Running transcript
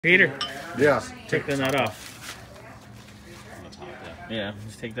Peter. Yeah. Take the nut off. Yeah,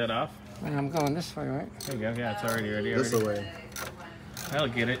 just take that off. And I'm going this way, right? There you go. Yeah, it's already ready. This way. I'll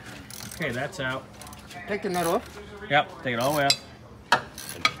get it. Okay, that's out. Take the nut off? Yep, take it all the way out.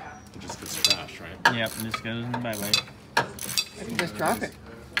 It just gets trashed, right? Yep, and just goes in the byway. I can just drop it.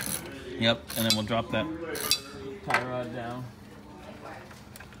 Yep, and then we'll drop that tie rod down.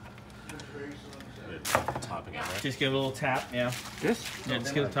 Topping it, right? Just give it a little tap, yeah. This? Yeah,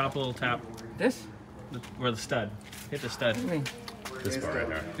 just give the top a little tap. This? Where the stud. Hit the stud. What do you mean? This part right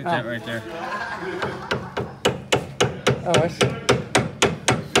there. Hit that right there. Oh, I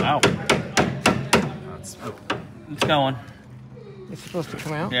see. Wow. It's going. It's supposed to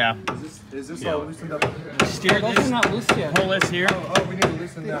come out? Yeah. Is this all loosened up? Steer Those this. are not loose yet. Hold this here. Oh, we need to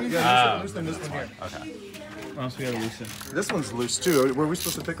loosen that. Yeah, loosen this one here. Okay. What else we gotta loosen? This one's loose too. Were we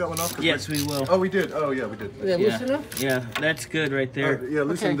supposed to take that one off? Yes, we will. Oh, we did. Oh, yeah, we did. Is that loose enough? Yeah, that's good right there. Yeah,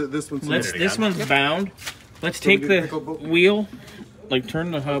 loosen Okay. this one. This one's bound. Let's So we take do the pickle both? wheel, like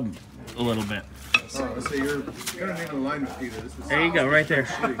turn the hub a little bit. Oh, so you're gonna need an alignment, Peter. This is There you go, right there.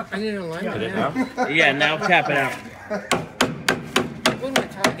 I need an alignment now. Yeah, now tap it out. What am I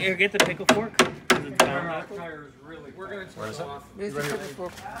talking? Here, get the pickle fork. 'Cause it's bound up. Where is it? Where's the pickle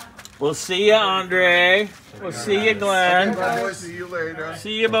fork? We'll see ya, Andre. We'll see ya, Glenn. Bye, boys. See you later.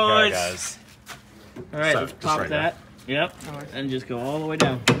 See ya, Okay, boys. guys. All right, So, let's just pop right that. Yep, and just go all the way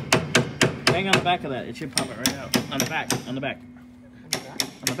down. Hang on the back of that. It should pop it right out. On the back. On the back.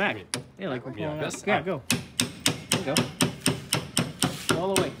 On the back. Yeah, like we're pulling this? out. Yeah, go. There you go.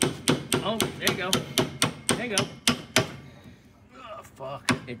 All the way. Oh, there you go. There you go. Oh,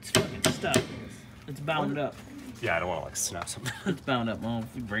 fuck. It's fucking stuck. It's bound up. Yeah, I don't want to like snap something. It's bound up. Well,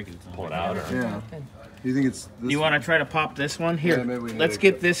 if we break it, it's Pull it out or. Yeah. You think it's this You want to try to pop this one? Here, Yeah, maybe we need let's to-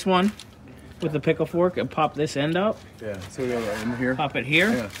 get this one with the pickle fork and pop this end up. Yeah. So we got it in here. Pop it here.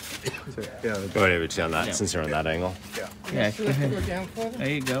 Yeah. So, yeah. Go ahead, but on that Yeah. since you're on that angle. Yeah, Do I have to go down further? there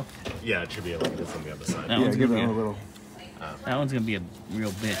you go. Yeah, it should be like this on the other side. That Yeah. one's Give gonna it be a little. that one's gonna be a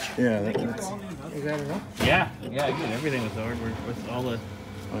real bitch. Yeah. That's, Is that enough? Yeah, I did everything with the hardware, with all the.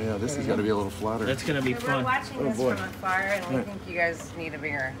 oh yeah. This has got to be a little flatter. That's gonna be We're fun. watching this boy. from afar, and we think you guys need a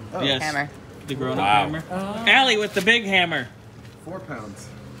bigger Yes. hammer. The grown-up Wow. hammer. Allie with the big hammer. 4 pounds.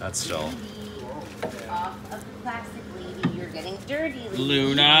 That's still. Off of the plastic, lady. You're getting dirty, lady.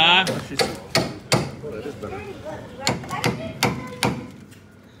 Luna. Oh, that is better.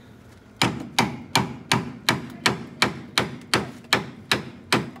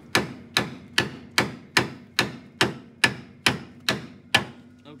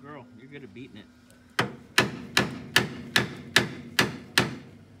 Oh, girl, you're good at beating it.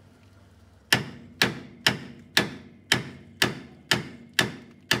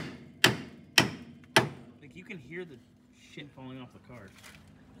 Like you can hear the shit falling off the card.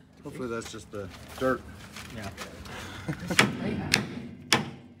 Hopefully that's just the dirt. Yeah.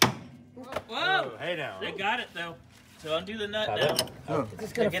 Whoa! Hey now. They got it though. So undo the nut Got now. it? Oh. Is this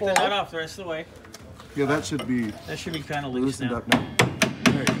Yeah, gonna get fall the nut off? off the rest of the way. Yeah, that should be That should be kind of loose loosened now. up now.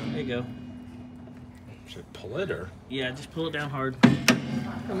 There you go. Should I pull it or? Yeah, just pull it down hard.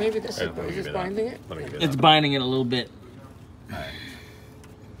 Or maybe this Hey, is, let me is give this you that. binding it? Let me give you It's that. binding it a little bit.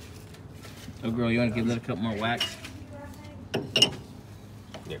 Oh, girl, you want to give that a couple more whacks?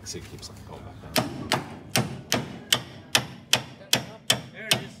 Yeah, because it keeps like going back down. There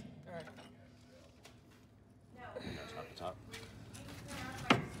it is. Top to top.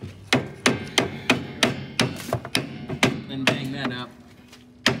 Then bang that up.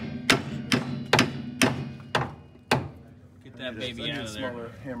 Get that baby I need out a of there.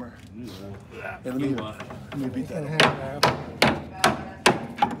 smaller hammer. Yeah. Yeah, let me beat And that. have that.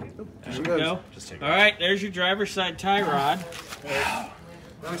 There we go. Just take it. All right, there's your driver's side tie rod.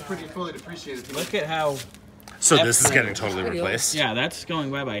 That was pretty fully depreciated. Look at how. So this is getting totally replaced? Yeah, that's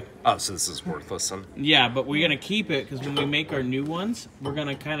going bye-bye. Oh, so this is worthless then? Yeah, but we're going to keep it because when we make our new ones, we're going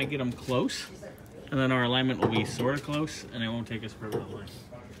to kind of get them close. And then our alignment will be sort of close, and it won't take us forever to line.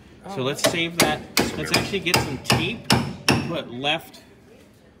 So let's save that. Let's actually get some tape, put left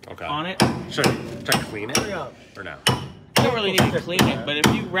Okay. on it. Should I clean it or no? You don't really need to clean it, but if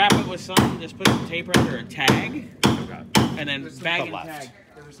you wrap it with something, just put some tape under a tag, Okay. and then bag and left. tag.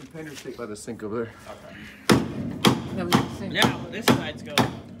 There was some painter's tape by the sink over there. No, we can see. Now, this side's going.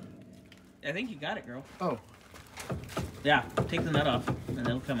 I think you got it, girl. Oh. Yeah, take the nut off, and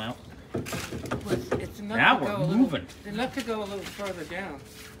it'll come out. It's enough Now to we're go a little- moving. Enough to go a little further down.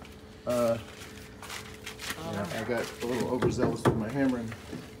 Yeah, I got a little overzealous with my hammer and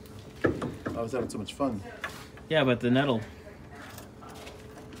I was having so much fun. Yeah, but the nut'll.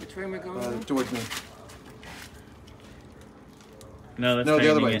 Which way am I going? Towards me. No, that's No, the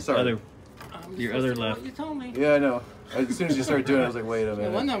other tightening way, it. sorry. Your other left. You told me. Yeah, I know. As soon as you started doing it, I was like, wait a No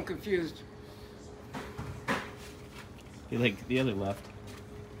minute. wonder I'm confused. You like the other left.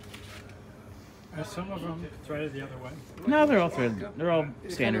 Are some of them threaded the other way? No, they're all thread. They're all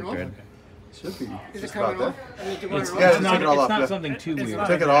Is it standard coming thread. Should be. Is it Just coming about off? I need to run It's, it Yeah, off. it's not, take it all it's off, not yeah. something too It's weird. not-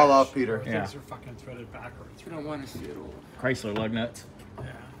 Take it all off, Peter. Yeah. Things are fucking threaded backwards. You don't want to see it all. Chrysler lug nuts. Yeah.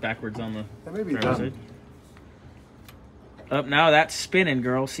 Backwards on the That may be driver's done. side. Up now, that's spinning,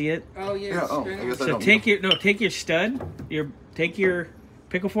 girl. See it? Oh yeah. Yeah, it's oh, spinning. I guess I So don't take your stud, take your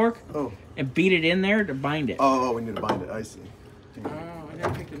pickle fork, Oh, and beat it in there to bind it. oh, we need to bind it. I see. Oh, I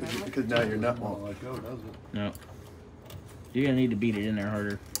didn't pick the nut up. Because now your nut won't let go, does it? No. You're gonna need to beat it in there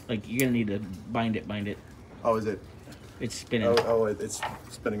harder. Like you're gonna need to bind it. Oh, is it? It's spinning. Oh, it's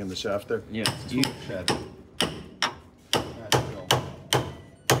spinning in the shaft there. Yeah. You, Shed. All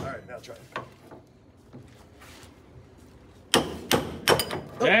right, now try it.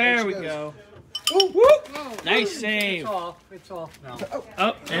 there we she goes. go. Ooh, Oh, Nice it's save. off. It's off now.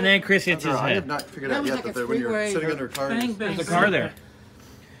 Oh, and then Chris hits his I have head. not figured That out was yet like a that when you're three-way sitting under a car. bang, bang. There's a car there.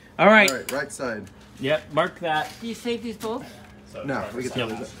 All right. All right, right side. Yep. Mark that. Do you save these both? No, we can tell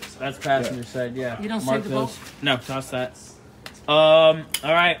Yep. that. That's passenger side. Yeah. You don't Mark save the those. bolt? No, toss that. All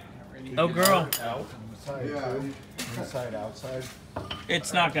right. Oh, girl. Yeah, inside, outside.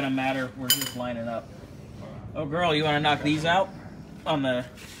 It's not gonna matter. We're just lining up. Oh, girl, you want to knock these out on the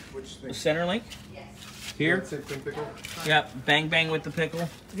Which thing? center link? Here. Same thing, pickle? Yep. Bang, bang with the pickle.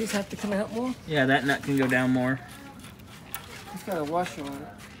 Do these have to come out more? Yeah, that nut can go down more. It's got a washer on it.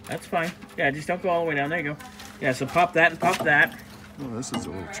 That's fine. Yeah, just don't go all the way down. There you go. Yeah, so pop that and pop that. Oh, this is a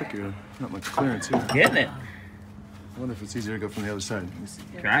little trickier. Not much clearance here. Getting it. I wonder if it's easier to go from the other side. Let me see.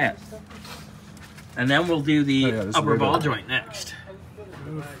 Try it. And then we'll do the Oh, yeah, this is upper way ball better. joint next.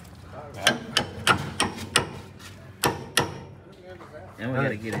 And we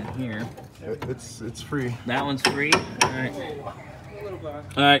gotta get in here. It's free. That one's free. All right.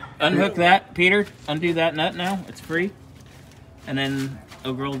 All right. Unhook that, Peter. Undo that nut now. It's free. And then,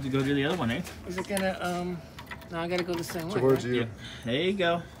 oh girl, go do the other one, eh? Is it gonna, no, I gotta go the same way. Towards right? you. There you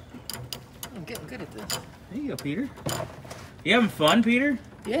go. I'm getting good at this. There you go, Peter. You having fun, Peter?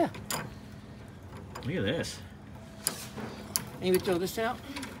 Yeah. Look at this. Maybe throw this out?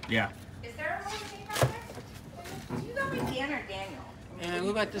 Yeah. Is there a roll of tape out there? Do you go with Dan or Daniel? And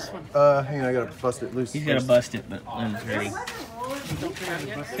what about this one? Hang on, I gotta bust it loose. He's gotta bust it, but when it's There ready. wasn't a roll of tape out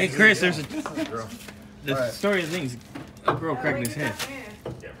yet. Hey, Chris, there's a. Girl. The All right. story of the thing is a girl cracking his head.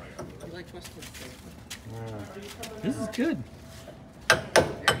 You like twisted? This is good.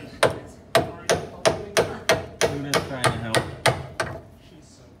 Luna's trying to help.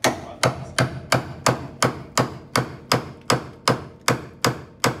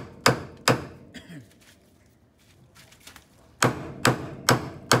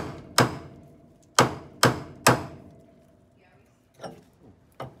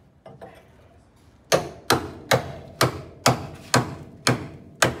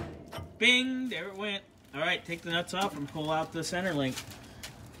 Bing! There it went. All right, take the nuts off and pull out the center link.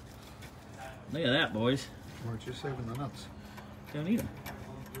 Look at that, boys. Weren't you saving the nuts? Don't need them.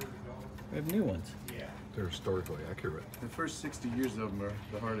 We have new ones. They're historically accurate. The first 60 years of them are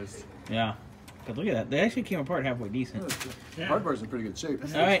the hardest. Yeah. But look at that. They actually came apart halfway decent. The hard bar's in pretty good shape.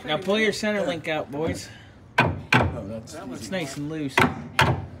 All right, now pull your center link out, boys. Oh, that's It's nice and loose.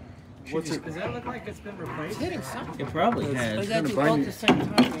 What's it? Does that look like it's been replaced? It's hitting something. It probably Or has. is that do bind both you. at the same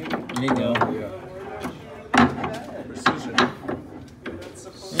time, maybe? There you go. Yeah. Precision. There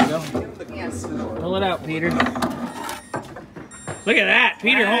you go. Pull it out, Peter. Look at that.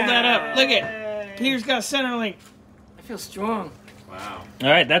 Peter, hold that up. Look at. Peter's got a center link. I feel strong. Wow. All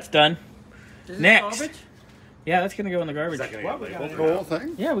right, that's done. Is this Next. garbage? Yeah, that's gonna go in the garbage. The whole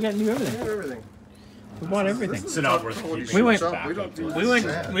thing? Yeah, we got new everything. Everything. We bought everything. So not worth keeping. We went. We don't do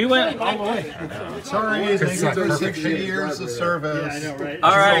We went all the way. Sorry, It's thank you not for perfect 60 shape. years of service. Yeah, I know, right?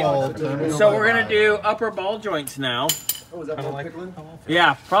 All right. Old. So we're gonna do upper ball joints now. Oh, is that more pickling?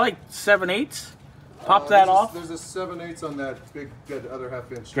 Yeah, probably 7/8. Pop that off. There's a 7/8 on that big, good other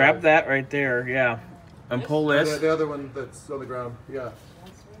half-inch. Grab that right there. Yeah, and pull this. The other one that's on the ground. Yeah,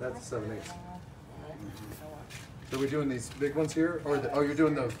 that's 7/8. So we're doing these big ones here, or oh, you're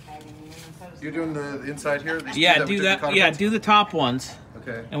doing the inside here. These two Yeah, we do took that. the Yeah, comments? do the top ones,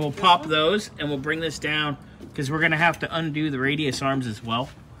 Okay. and we'll pop those, and we'll bring this down because we're gonna have to undo the radius arms as well.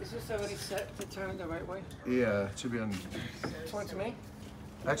 Is this already set to turn the right way? Yeah, it should be on. Towards me?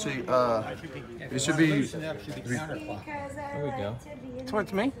 Actually, it should be. Because I There we like go. to be in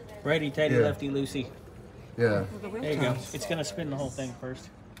Towards me? Righty, tighty, Yeah. lefty, loosey. Yeah. There you go. It's gonna spin the whole thing first.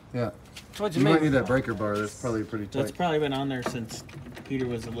 Yeah. Towards You me. might need that breaker bar. That's probably pretty tight. That's probably been on there since Peter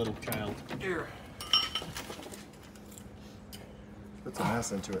was a little child. Here. Put some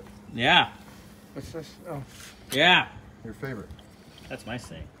ass into it. Yeah. What's this? Oh, Yeah. Your favorite. That's my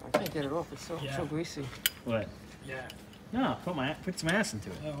saying. I can't get it off. It's so Yeah. so greasy. What? Yeah. No, put some ass into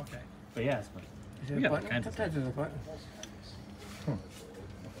it. Oh, okay. But yeah, it's fun. Is it We a got all button? kinds of What type is a button?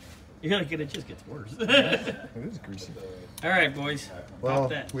 You gotta get it, just gets worse. It is greasy. All right, boys. Well, Pop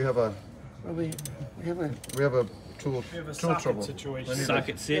that. we have a Well, we have a. tool We have a tool socket trouble. situation. We need Socket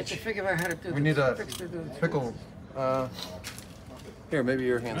We have to sitch. figure out how to do. We need a fix the pickle. Here, maybe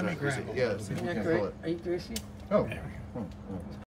your hands Let me aren't greasy. grab it. Yeah, see if Isn't you that can great? pull it. Are you greasy? Oh.